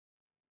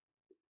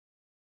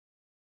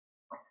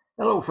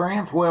Hello,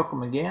 friends.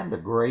 Welcome again to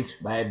Grace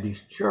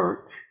Baptist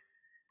Church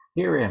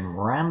here in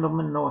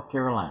Randleman, North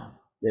Carolina.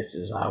 This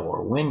is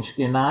our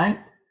Wednesday night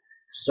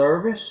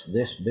service,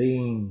 this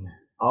being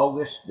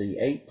August the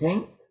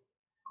 18th,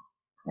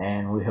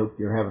 and we hope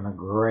you're having a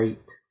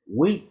great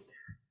week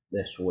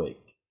this week.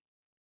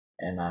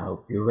 And I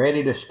hope you're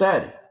ready to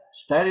study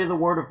the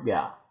Word of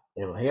God.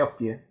 It'll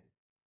help you,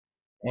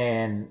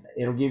 and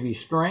it'll give you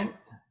strength,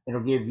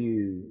 it'll give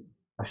you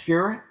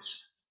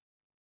assurance,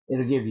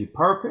 it'll give you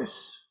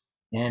purpose,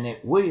 and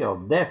it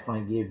will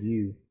definitely give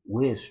you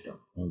wisdom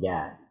and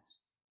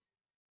guidance.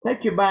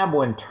 Take your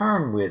Bible and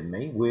turn with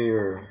me.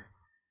 We're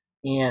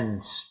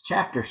in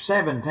chapter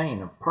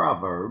 17 of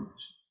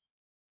Proverbs,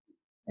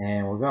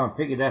 and we're going to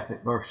pick it up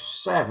at verse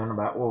 7,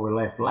 about where we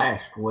left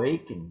last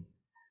week, and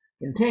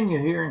continue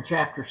here in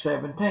chapter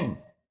 17.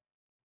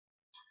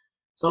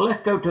 So let's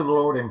go to the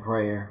Lord in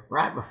prayer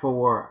right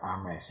before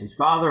our message.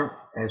 Father,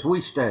 as we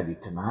study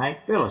tonight,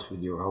 fill us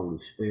with your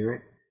Holy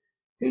Spirit.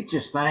 Teach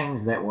us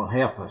things that will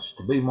help us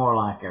to be more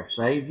like our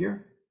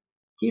Savior.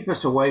 Keep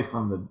us away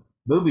from the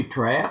booby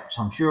traps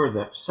I'm sure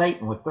that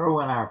Satan would throw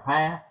in our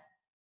path.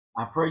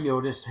 I pray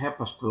you'll just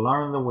help us to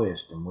learn the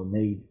wisdom we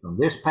need from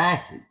this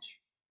passage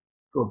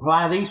to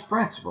apply these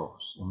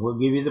principles, and we'll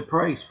give you the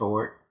praise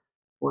for it.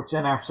 For it's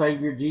in our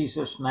Savior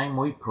Jesus' name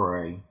we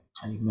pray.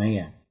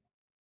 Amen.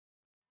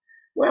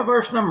 Well,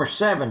 verse number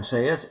 7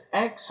 says,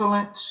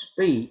 "Excellent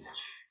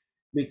speech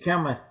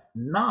becometh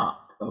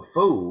not a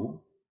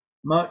fool,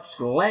 much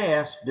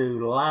less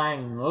do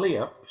lying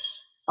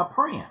lips a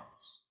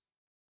prince."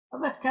 Now,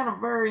 that's kind of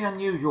a very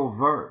unusual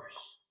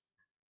verse.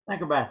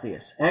 Think about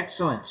this.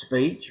 Excellent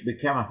speech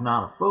becometh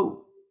not a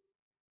fool,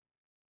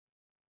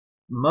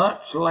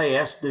 much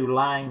less do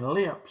lying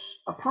lips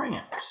a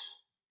prince.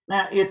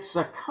 Now, it's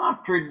a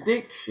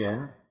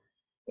contradiction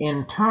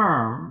in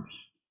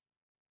terms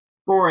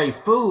for a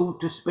fool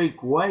to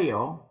speak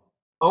well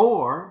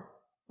or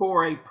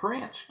for a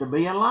prince to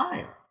be a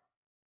liar.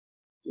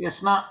 See,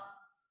 it's not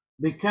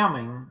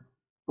becoming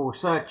for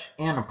such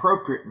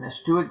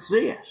inappropriateness to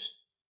exist.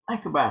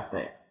 Think about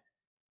that.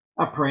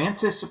 A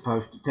prince is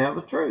supposed to tell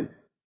the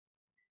truth.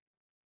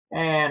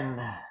 And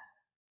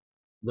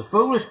the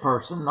foolish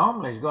person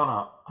normally is going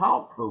to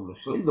talk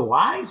foolishly. The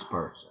wise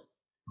person,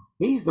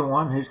 he's the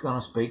one who's going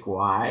to speak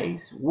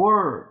wise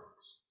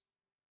words.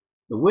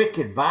 The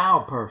wicked,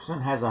 vile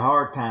person has a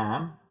hard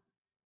time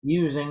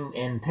using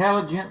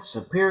intelligent,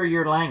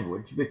 superior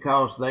language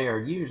because they are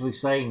usually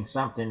saying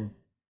something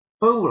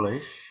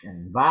foolish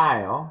and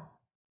vile.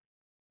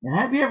 And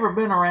have you ever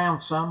been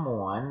around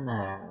someone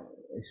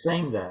they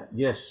seem to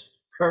just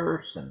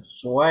curse and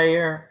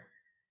swear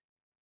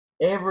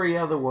every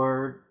other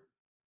word,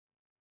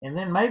 and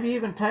then maybe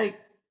even take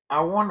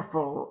our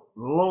wonderful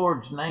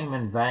Lord's name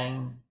in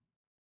vain?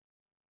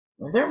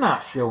 Well, they're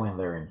not showing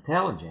their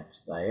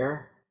intelligence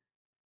there.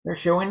 They're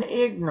showing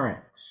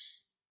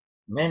ignorance.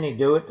 Many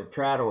do it to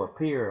try to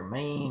appear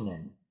mean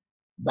and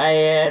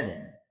bad,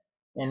 and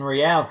in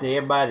reality,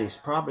 everybody's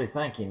probably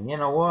thinking, you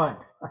know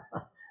what?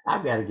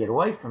 I've got to get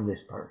away from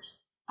this person.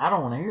 I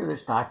don't want to hear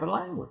this type of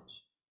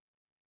language.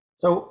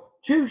 So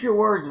choose your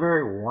words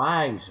very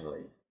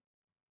wisely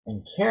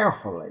and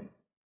carefully,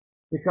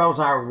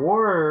 because our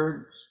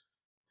words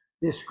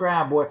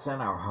describe what's in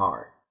our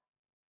heart.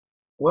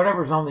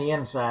 Whatever's on the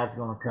inside is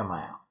going to come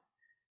out.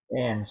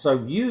 And so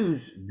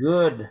use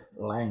good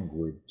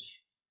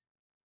language.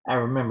 I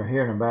remember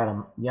hearing about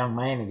a young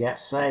man who got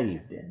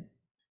saved, and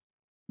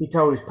he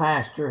told his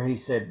pastor, he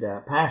said,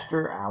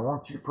 "Pastor, I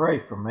want you to pray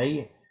for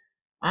me.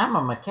 I'm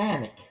a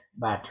mechanic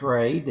by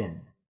trade,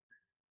 and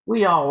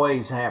we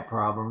always have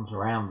problems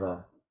around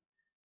the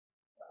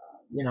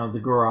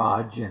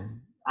garage,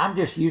 and I'm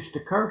just used to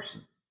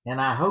cursing.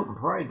 And I hope and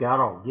pray God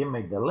will give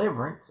me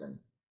deliverance and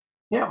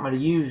help me to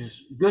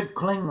use good,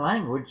 clean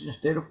language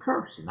instead of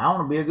cursing. I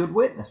want to be a good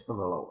witness for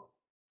the Lord."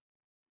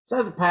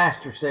 So the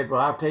pastor said,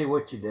 "Well, I'll tell you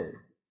what you do.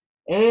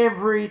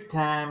 Every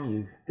time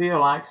you feel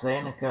like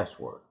saying a cuss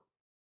word,"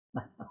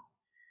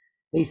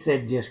 he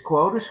said, "just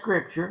quote a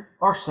scripture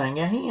or sing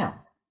a hymn,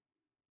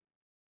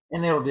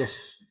 and it'll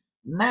just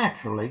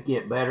naturally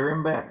get better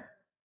and better."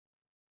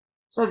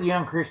 So the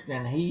young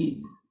Christian,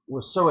 he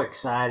was so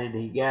excited.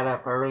 He got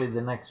up early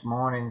the next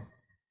morning.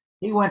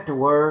 He went to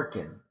work,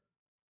 and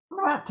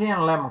about 10,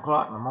 11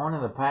 o'clock in the morning,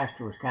 the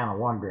pastor was kind of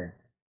wondering,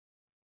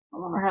 I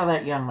wonder how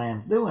that young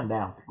man's doing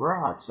down at the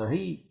garage. So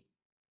he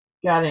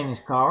got in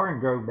his car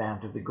and drove down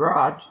to the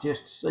garage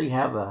just to see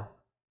how the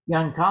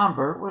young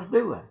convert was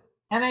doing.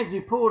 And as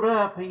he pulled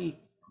up, he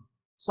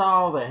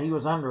saw that he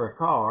was under a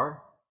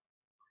car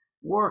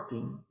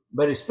working,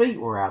 but his feet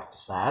were out the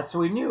side,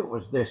 so he knew it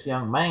was this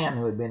young man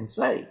who had been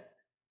saved.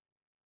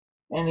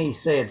 And he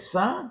said,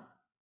 "Son,"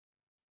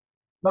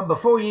 but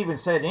before he even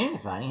said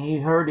anything,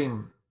 he heard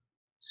him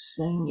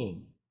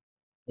singing.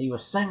 He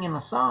was singing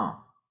a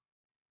song.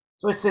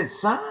 So he said,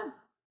 "Son,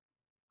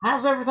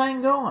 how's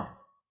everything going?"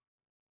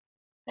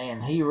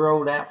 And he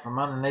rolled out from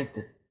underneath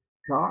the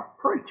car.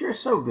 "Preacher, it's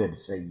so good to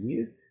see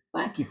you.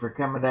 Thank you for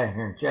coming down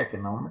here and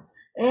checking on me.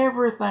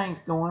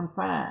 Everything's going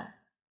fine."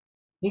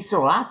 He said,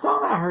 well, I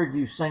thought I heard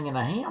you singing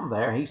a hymn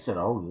there. He said,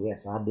 oh,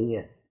 yes, I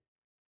did.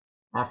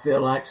 I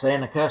feel like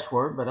saying a cuss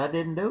word, but I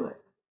didn't do it.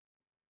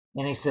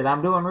 And he said,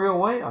 I'm doing real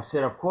well. I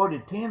said, I've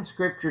quoted 10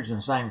 scriptures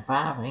and sang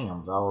 5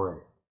 hymns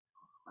already.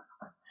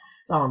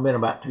 It's only been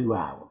about 2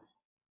 hours.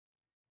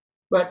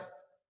 But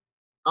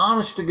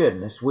honest to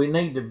goodness, we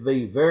need to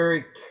be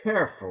very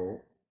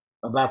careful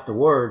about the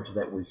words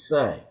that we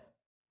say.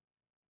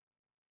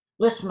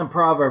 Listen to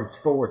Proverbs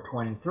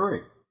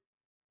 4:23.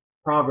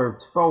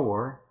 Proverbs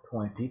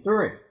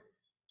 4:23.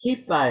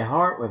 Keep thy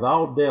heart with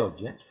all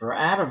diligence, for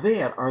out of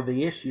it are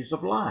the issues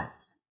of life.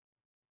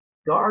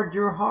 Guard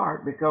your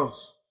heart,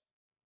 because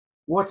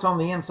what's on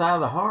the inside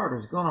of the heart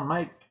is going to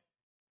make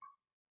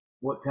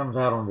what comes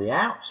out on the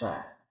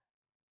outside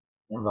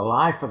in the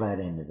life of that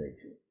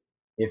individual.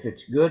 If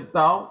it's good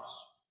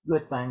thoughts,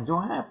 good things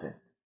will happen.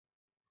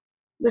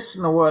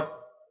 Listen to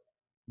what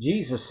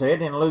Jesus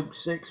said in Luke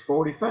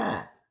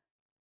 6:45.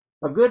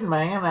 A good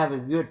man out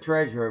of the good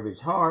treasure of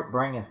his heart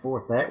bringeth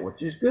forth that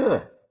which is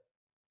good.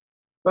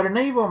 But an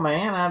evil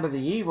man out of the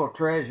evil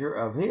treasure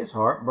of his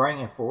heart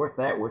bringeth forth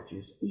that which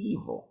is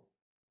evil.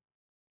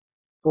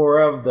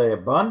 For of the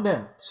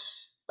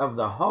abundance of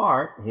the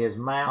heart his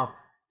mouth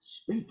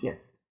speaketh.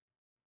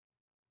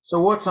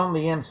 So what's on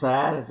the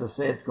inside, as I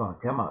said, it's going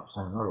to come up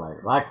sooner or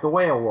later, like the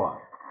well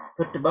water.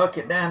 Put the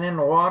bucket down in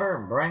the water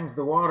and brings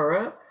the water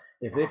up.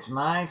 If it's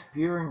nice,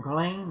 pure and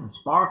clean and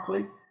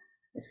sparkly,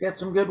 it's got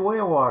some good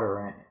well water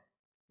in it.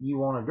 You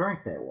want to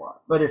drink that water.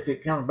 But if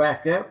it comes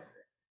back up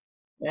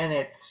and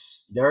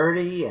it's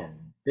dirty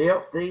and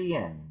filthy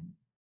and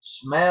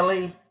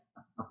smelly,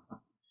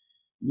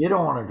 you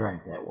don't want to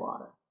drink that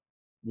water.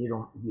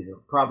 You'll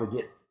probably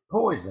get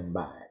poisoned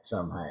by it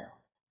somehow.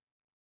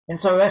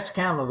 And so that's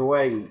kind of the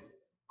way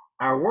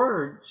our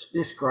words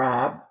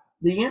describe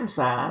the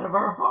inside of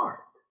our heart.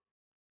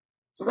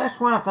 So that's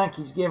why I think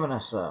he's given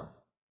us a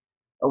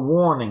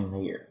warning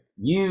here.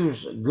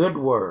 Use good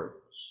words.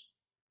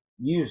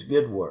 Use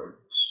good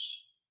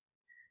words.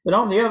 But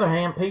on the other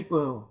hand,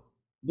 people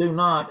do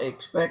not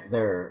expect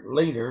their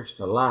leaders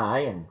to lie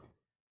and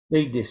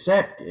be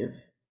deceptive.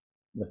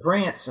 The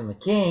prince and the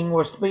king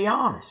was to be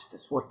honest.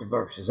 That's what the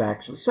verse is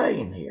actually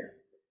saying here.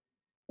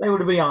 They were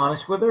to be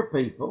honest with their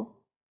people,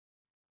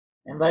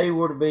 and they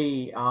were to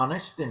be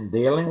honest in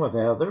dealing with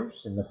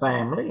others in the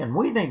family, and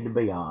we need to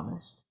be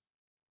honest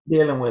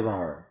dealing with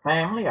our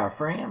family, our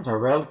friends, our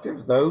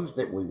relatives, those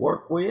that we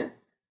work with,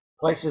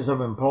 places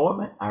of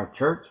employment, our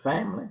church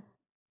family.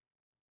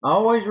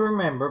 Always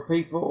remember,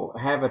 people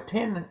have a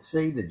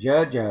tendency to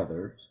judge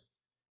others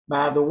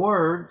by the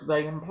words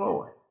they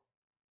employ.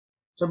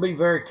 So be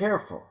very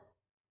careful.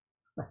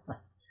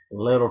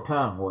 Little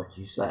tongue, what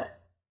you say.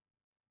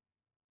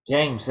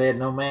 James said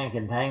no man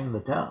can tame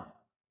the tongue.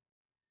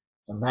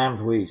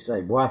 Sometimes we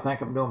say, boy, I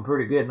think I'm doing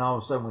pretty good, and all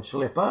of a sudden we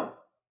slip up.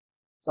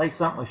 Say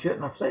something we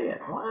shouldn't have said.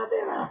 Why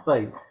did I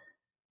say that?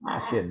 I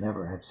should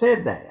never have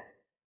said that.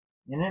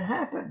 And it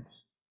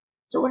happens.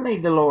 So we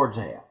need the Lord's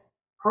help.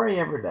 Pray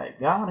every day.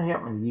 God,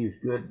 help me to use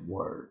good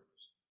words,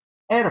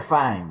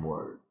 edifying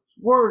words,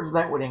 words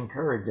that would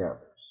encourage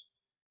others,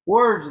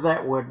 words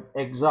that would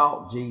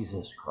exalt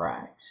Jesus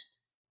Christ.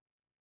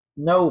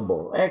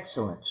 Noble,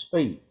 excellent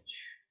speech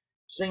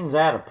seems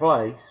out of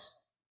place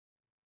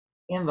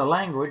in the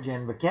language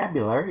and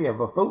vocabulary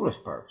of a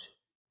foolish person.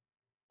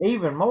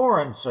 Even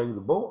more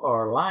unsuitable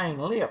are lying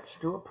lips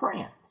to a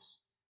prince.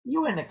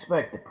 You wouldn't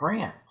expect a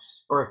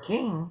prince or a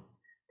king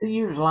to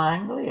use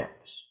lying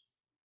lips.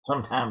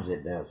 Sometimes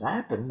it does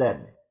happen,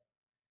 doesn't it?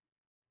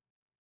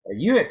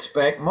 You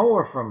expect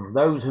more from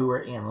those who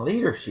are in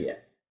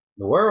leadership.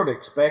 The world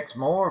expects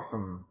more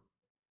from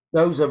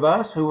those of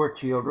us who are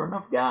children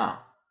of God.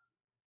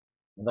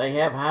 They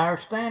have higher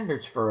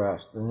standards for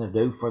us than they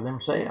do for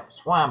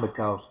themselves. Why?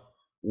 Because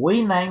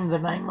we name the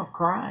name of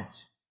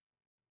Christ.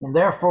 And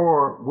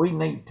therefore, we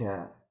need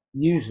to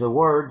use the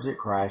words that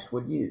Christ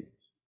would use.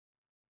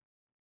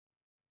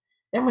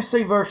 Then we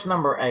see verse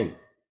number 8.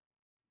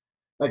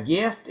 A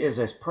gift is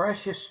as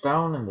precious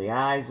stone in the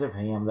eyes of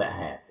him that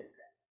hath it.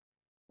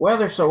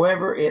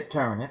 Whithersoever it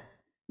turneth,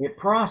 it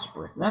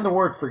prospereth. Now, the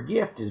word for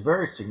gift is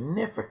very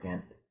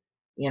significant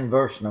in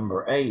verse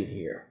number 8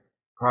 here.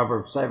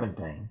 Proverbs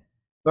 17,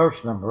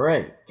 verse number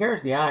 8. It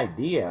carries the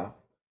idea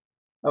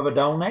of a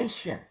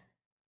donation,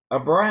 a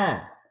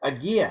bribe, a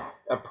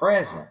gift, a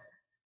present,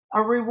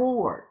 a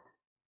reward.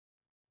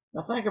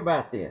 Now think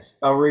about this.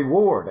 A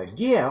reward, a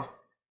gift,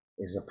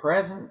 is a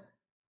present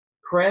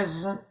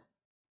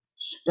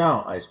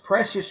stone, a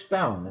precious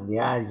stone in the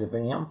eyes of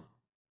him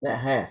that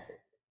hath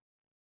it.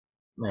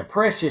 Now, a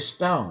precious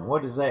stone,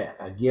 what is that?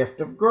 A gift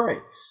of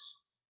grace.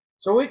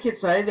 So we could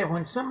say that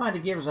when somebody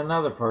gives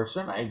another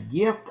person a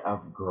gift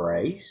of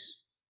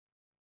grace,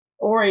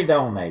 or a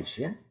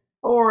donation,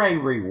 or a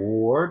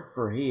reward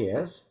for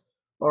his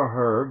or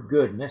her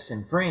goodness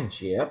and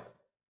friendship,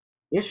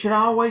 it should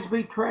always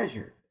be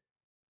treasured.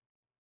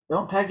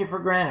 Don't take it for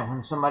granted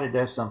when somebody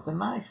does something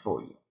nice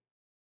for you.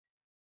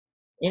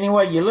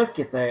 Anyway, you look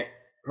at that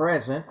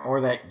present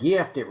or that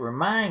gift, it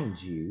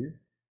reminds you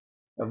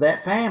of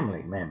that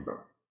family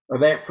member or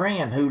that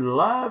friend who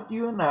loved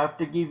you enough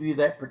to give you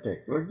that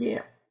particular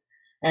gift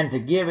and to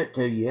give it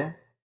to you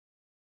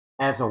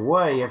as a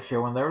way of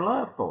showing their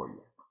love for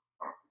you.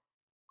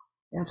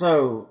 And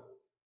so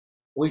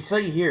we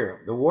see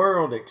here the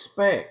world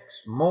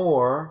expects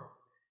more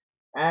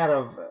out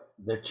of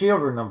the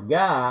children of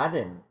God,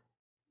 and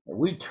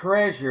we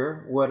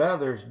treasure what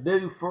others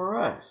do for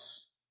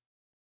us.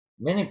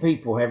 Many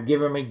people have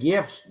given me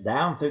gifts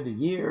down through the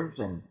years,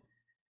 and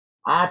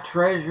I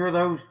treasure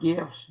those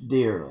gifts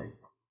dearly.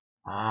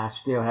 I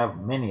still have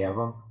many of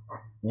them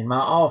in my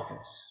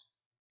office.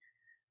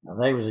 Now,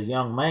 there was a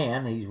young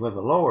man, he's with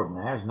the Lord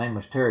now, his name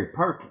was Terry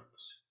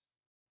Perkins.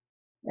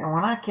 And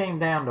when I came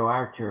down to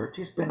our church,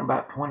 it's been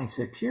about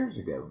 26 years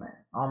ago now,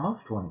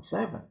 almost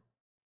 27.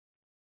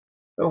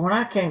 But when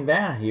I came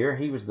down here,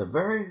 he was the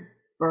very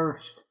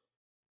first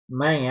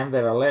man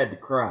that I led to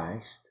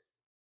Christ.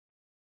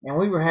 And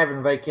we were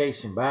having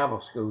vacation Bible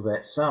school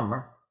that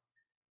summer.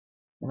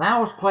 And I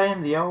was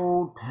playing the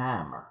old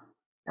timer.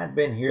 I'd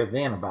been here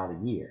then about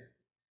a year.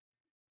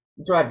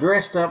 And so I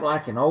dressed up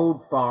like an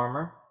old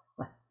farmer.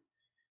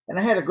 And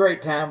I had a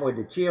great time with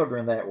the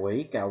children that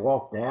week. I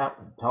walked out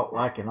and talked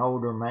like an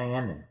older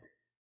man. And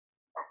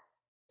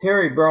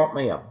Terry brought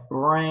me a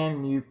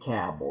brand new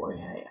cowboy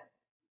hat.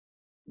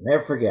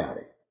 Never forgot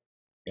it.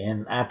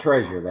 And I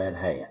treasure that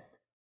hat.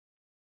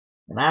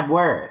 And I'd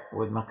wear it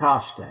with my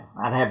costume.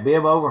 I'd have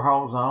bib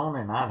overalls on,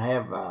 and I'd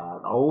have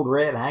an old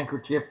red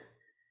handkerchief,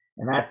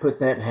 and I'd put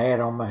that hat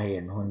on my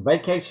head. And when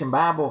Vacation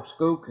Bible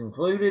School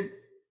concluded,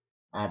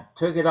 I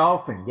took it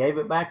off and gave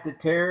it back to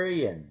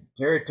Terry, and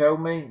Terry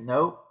told me,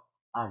 "Nope,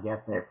 I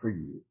got that for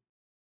you.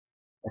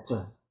 That's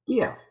a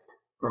gift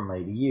from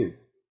me to you."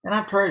 And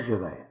I treasure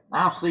that.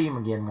 I'll see him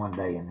again one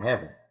day in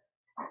heaven.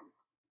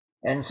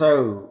 And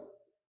so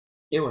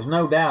it was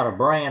no doubt a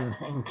brand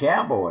name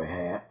cowboy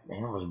hat,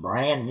 and it was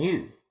brand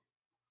new.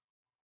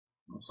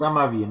 Some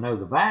of you know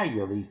the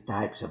value of these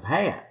types of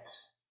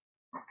hats.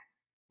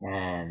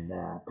 And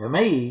to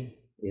me,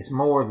 it's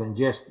more than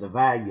just the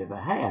value of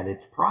the hat.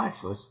 It's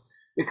priceless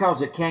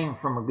because it came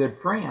from a good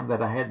friend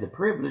that I had the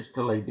privilege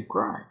to lead to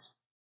Christ.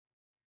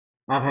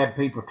 I've had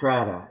people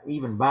try to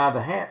even buy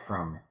the hat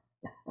from me.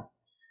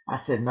 I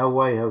said, "No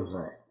way,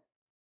 Jose.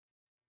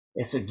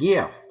 It's a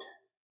gift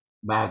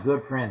by a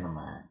good friend of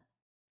mine.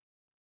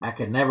 I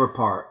could never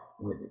part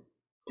with it."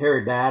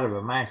 Terry died of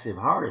a massive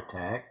heart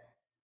attack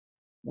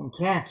and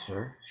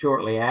cancer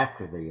shortly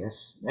after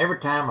this. Every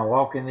time I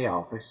walk in the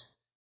office,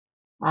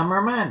 I'm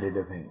reminded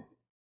of him.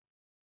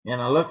 And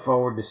I look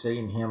forward to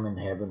seeing him in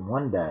heaven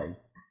one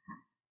day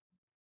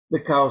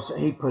because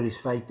he put his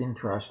faith and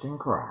trust in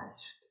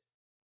Christ.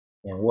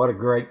 And what a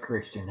great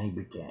Christian he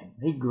became.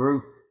 He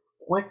grew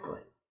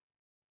quickly.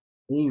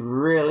 He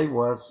really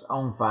was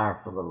on fire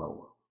for the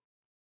Lord.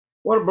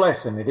 What a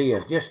blessing it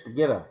is just to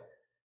get a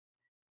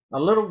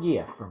little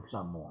gift from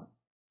someone.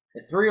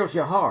 It thrills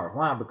your heart.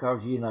 Why?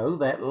 Because you know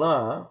that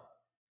love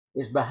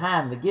is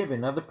behind the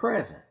giving of the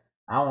present.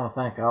 I want to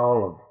thank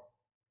all of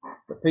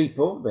the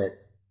people that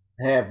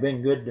have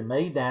been good to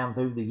me down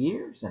through the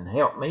years and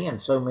helped me in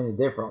so many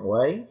different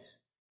ways.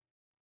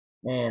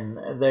 And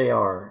there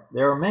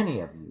are many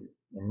of you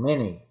and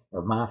many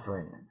of my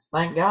friends.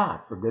 Thank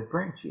God for good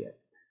friendship.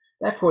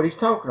 That's what he's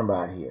talking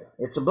about here.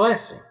 It's a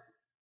blessing.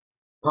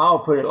 Paul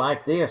put it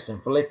like this in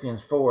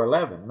Philippians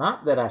 4:11,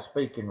 "Not that I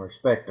speak in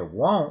respect of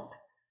want,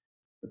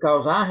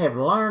 because I have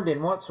learned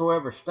in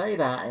whatsoever state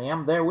I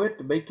am therewith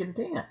to be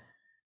content."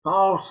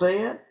 Paul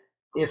said,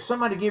 if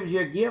somebody gives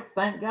you a gift,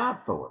 thank God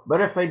for it.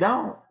 But if they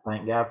don't,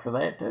 thank God for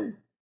that too.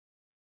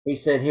 He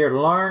said here,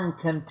 "Learn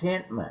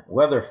contentment,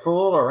 whether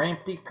full or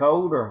empty,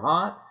 cold or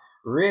hot,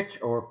 rich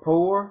or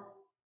poor."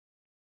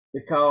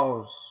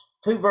 Because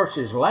 2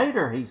 verses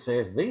later, he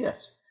says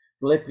this,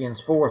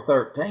 Philippians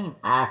 4:13,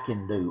 "I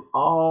can do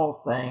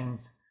all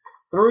things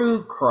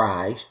through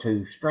Christ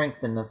who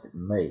strengtheneth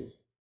me."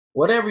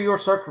 Whatever your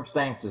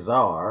circumstances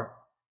are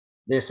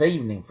this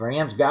evening,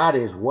 friends, God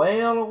is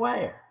well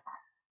aware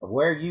of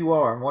where you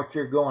are and what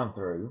you're going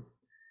through.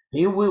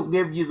 He will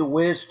give you the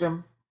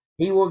wisdom.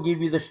 He will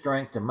give you the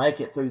strength to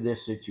make it through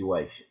this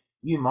situation.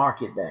 You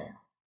mark it down.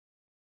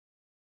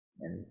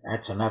 And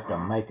that's enough to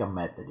make a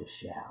Methodist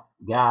shout.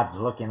 God's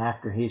looking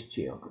after his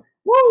children.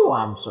 Woo!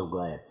 I'm so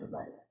glad for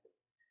that.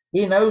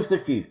 He knows the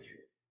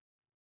future,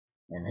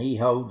 and he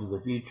holds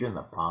the future in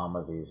the palm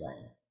of his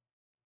hand.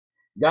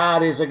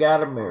 God is a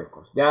God of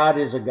miracles. God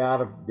is a God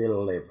of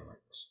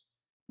deliverance.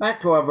 Back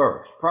to our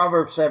verse,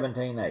 Proverbs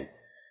 17:8.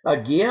 "A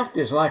gift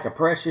is like a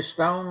precious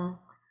stone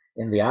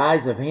in the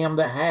eyes of him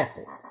that hath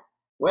it.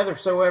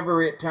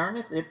 Whithersoever it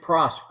turneth, it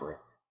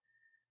prospereth."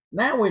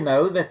 Now we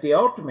know that the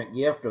ultimate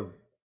gift of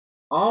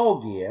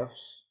all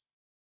gifts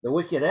that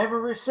we could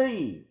ever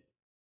receive,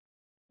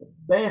 the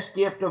best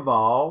gift of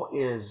all,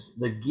 is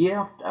the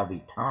gift of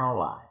eternal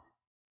life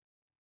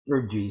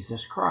through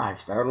Jesus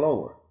Christ, our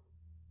Lord.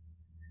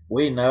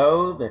 We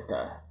know that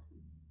the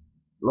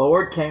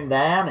Lord came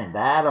down and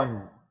died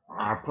on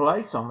our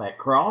place on that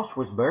cross,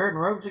 was buried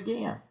and rose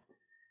again.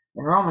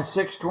 And Romans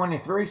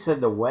 6:23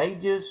 said the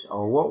wages,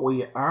 or what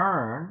we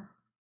earn,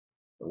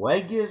 The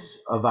wages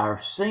of our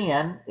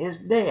sin is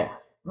death.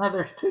 Now,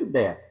 there's two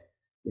deaths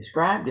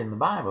described in the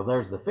Bible.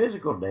 There's the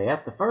physical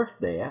death, the first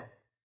death,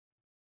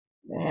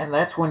 and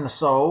that's when the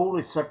soul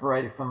is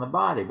separated from the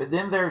body. But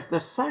then there's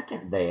the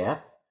second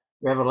death,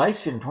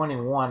 Revelation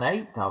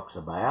 21:8 talks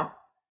about,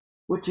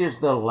 which is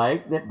the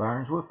lake that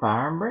burns with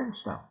fire and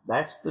brimstone.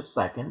 That's the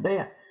second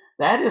death.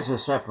 That is a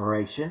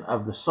separation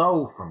of the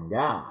soul from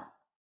God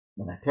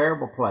in a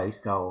terrible place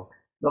called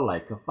the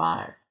lake of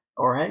fire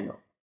or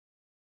hell.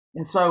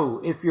 And so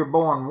if you're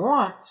born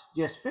once,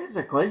 just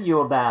physically,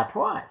 you'll die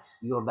twice.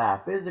 You'll die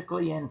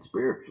physically and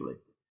spiritually.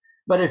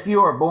 But if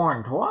you are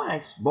born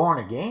twice, born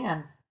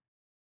again,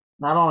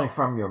 not only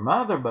from your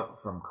mother,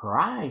 but from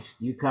Christ,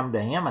 you come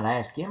to him and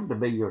ask him to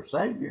be your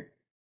Savior,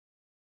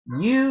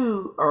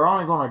 you are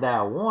only going to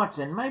die once,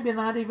 and maybe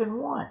not even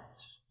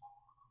once.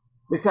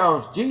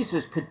 Because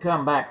Jesus could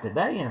come back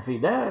today, and if he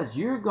does,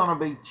 you're going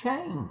to be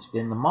changed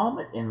in the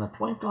moment, in the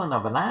twinkling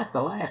of an eye, at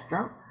the last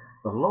trump.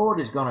 The Lord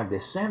is going to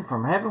descend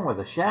from heaven with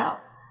a shout,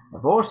 the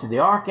voice of the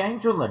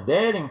archangel, and the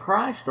dead in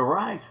Christ will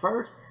rise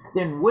first.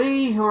 Then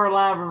we who are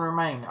alive and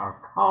remain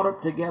are caught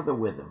up together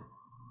with him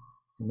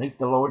to meet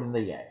the Lord in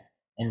the air,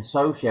 and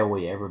so shall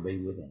we ever be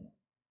with him.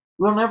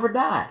 We'll never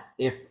die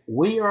if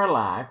we are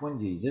alive when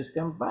Jesus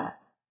comes back.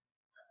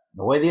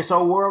 The way this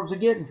old world's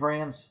getting,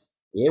 friends,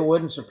 it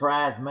wouldn't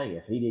surprise me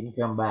if he didn't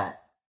come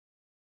back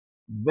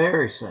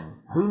very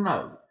soon. Who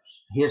knows?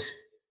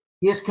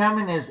 His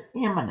coming is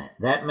imminent.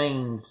 That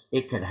means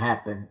it could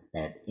happen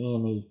at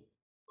any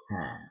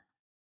time.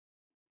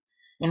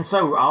 And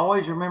so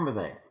always remember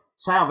that.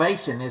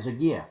 Salvation is a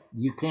gift.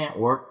 You can't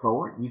work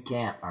for it. You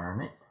can't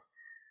earn it.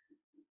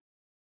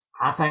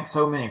 I think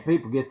so many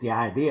people get the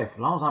idea, as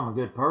long as I'm a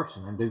good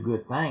person and do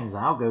good things,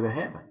 I'll go to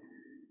heaven.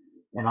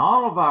 And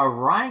all of our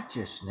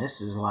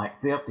righteousness is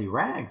like filthy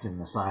rags in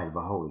the sight of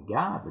a holy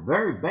God. The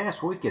very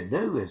best we could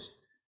do is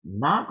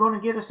not going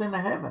to get us into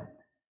heaven.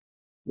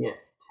 It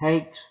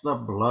takes the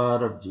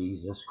blood of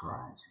Jesus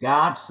Christ,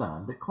 God's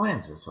Son, to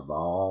cleanse us of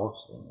all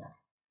sin.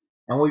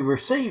 And we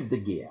receive the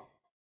gift.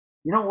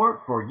 You don't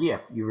work for a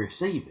gift, you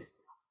receive it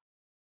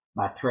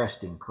by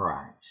trusting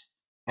Christ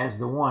as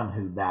the one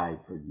who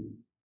died for you.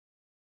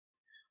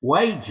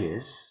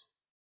 Wages,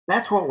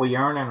 that's what we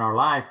earn in our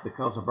life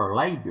because of our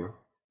labor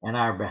and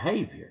our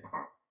behavior.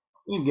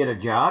 You get a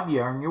job, you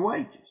earn your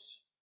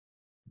wages.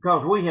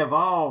 Because we have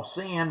all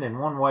sinned in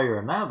one way or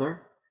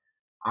another,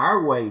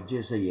 our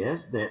wages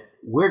is that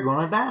we're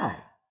going to die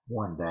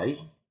one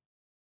day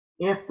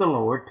if the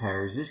Lord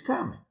tarries his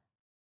coming.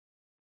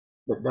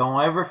 But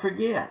don't ever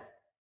forget,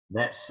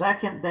 that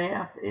second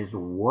death is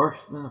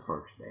worse than the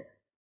first death.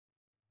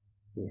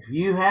 If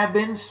you have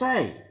been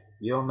saved,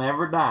 you'll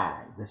never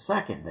die. The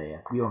second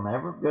death, you'll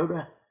never go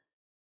to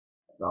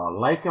the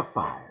lake of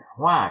fire.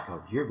 Why?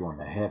 Because you're going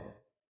to heaven.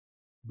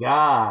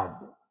 God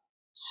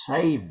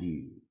saved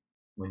you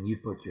when you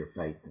put your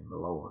faith in the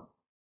Lord.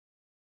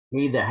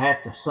 He that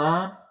hath the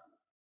Son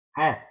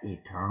hath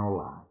eternal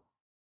life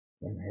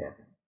in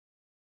heaven.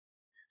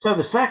 So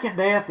the second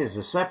death is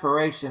a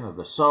separation of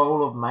the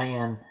soul of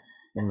man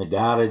and the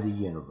God of the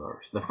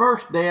universe. The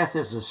first death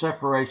is a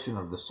separation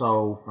of the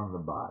soul from the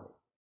body.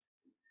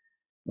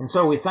 And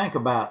so we think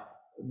about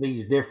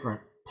these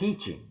different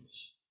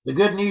teachings. The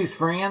good news,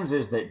 friends,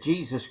 is that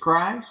Jesus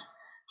Christ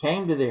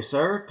came to this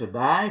earth to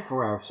die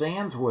for our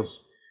sins,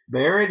 was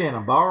buried in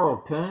a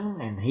borrowed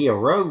tomb, and he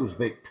arose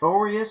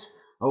victorious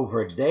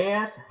over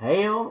death,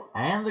 hell,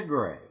 and the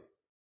grave.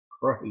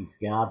 Praise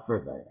God for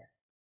that.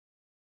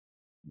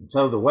 And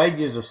so the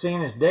wages of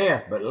sin is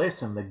death, but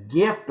listen, the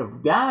gift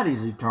of God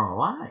is eternal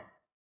life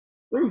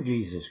through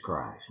Jesus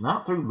Christ,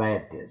 not through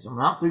baptism,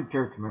 not through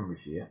church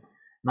membership,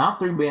 not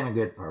through being a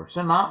good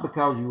person, not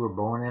because you were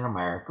born in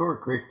America or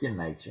a Christian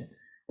nation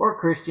or a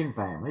Christian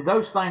family.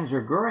 Those things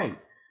are great,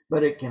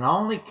 but it can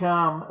only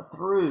come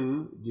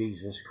through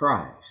Jesus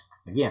Christ.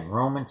 Again,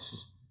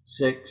 Romans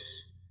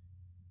 6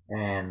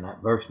 and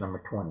verse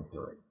number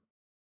 23.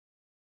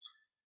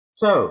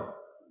 So,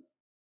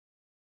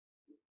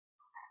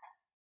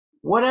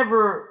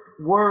 whatever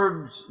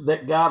words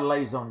that God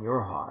lays on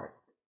your heart,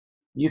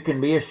 you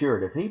can be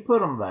assured if he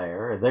put them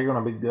there, they're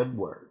going to be good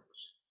words.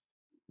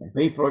 And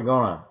people are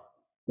going to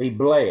be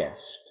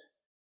blessed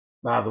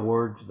by the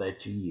words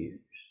that you use.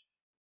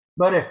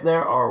 But if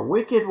there are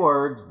wicked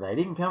words, they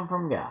didn't come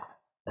from God.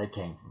 They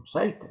came from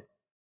Satan.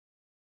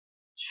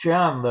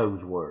 Shun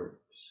those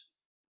words.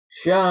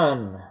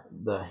 Shun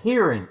the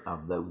hearing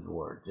of those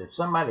words. If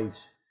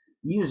somebody's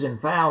using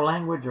foul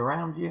language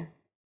around you,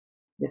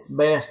 it's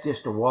best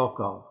just to walk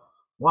off.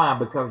 Why?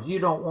 Because you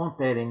don't want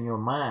that in your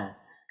mind.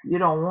 You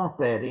don't want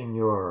that in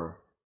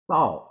your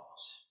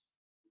thoughts.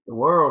 The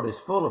world is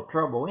full of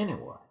trouble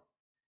anyway.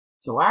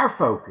 So our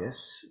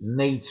focus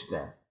needs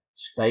to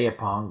stay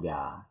upon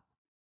God.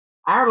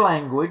 Our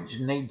language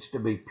needs to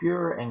be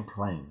pure and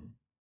clean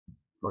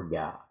for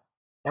God.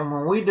 And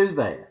when we do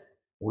that,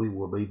 we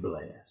will be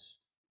blessed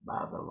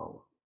by the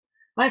Lord.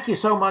 Thank you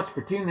so much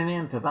for tuning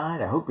in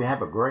tonight. I hope you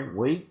have a great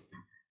week.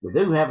 We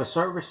do have a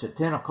service at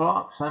 10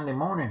 o'clock Sunday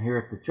morning here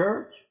at the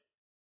church.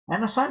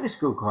 and a Sunday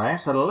school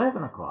class at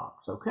 11 o'clock.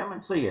 So come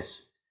and see us.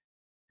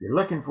 If you're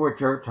looking for a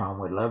church home,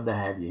 we'd love to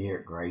have you here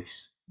at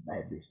Grace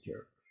Baptist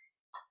Church.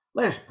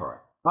 Let us pray.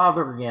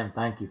 Father, again,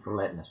 thank you for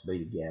letting us be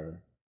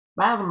together.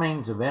 By the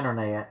means of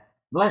internet,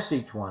 bless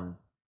each one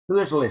who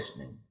is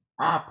listening.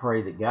 I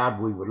pray that,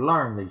 God, we would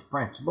learn these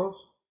principles,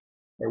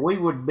 that we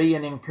would be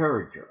an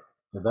encourager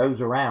to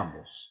those around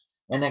us,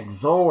 an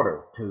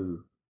exhorter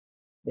to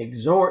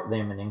exhort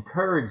them and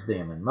encourage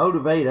them and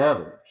motivate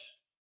others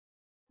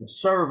to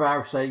serve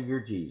our Savior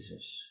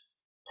Jesus.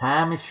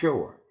 Time is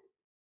short.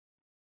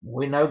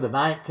 We know the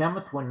night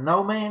cometh when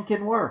no man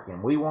can work,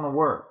 and we want to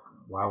work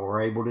while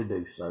we're able to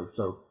do so.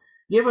 So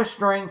give us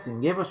strength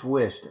and give us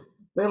wisdom.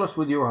 Fill us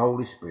with your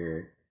Holy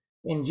Spirit.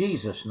 In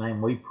Jesus'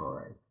 name we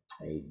pray.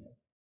 Amen.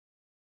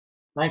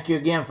 Thank you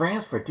again,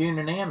 friends, for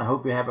tuning in. I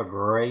hope you have a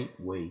great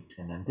week.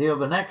 And until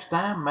the next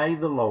time, may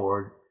the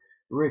Lord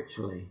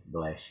richly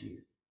bless you.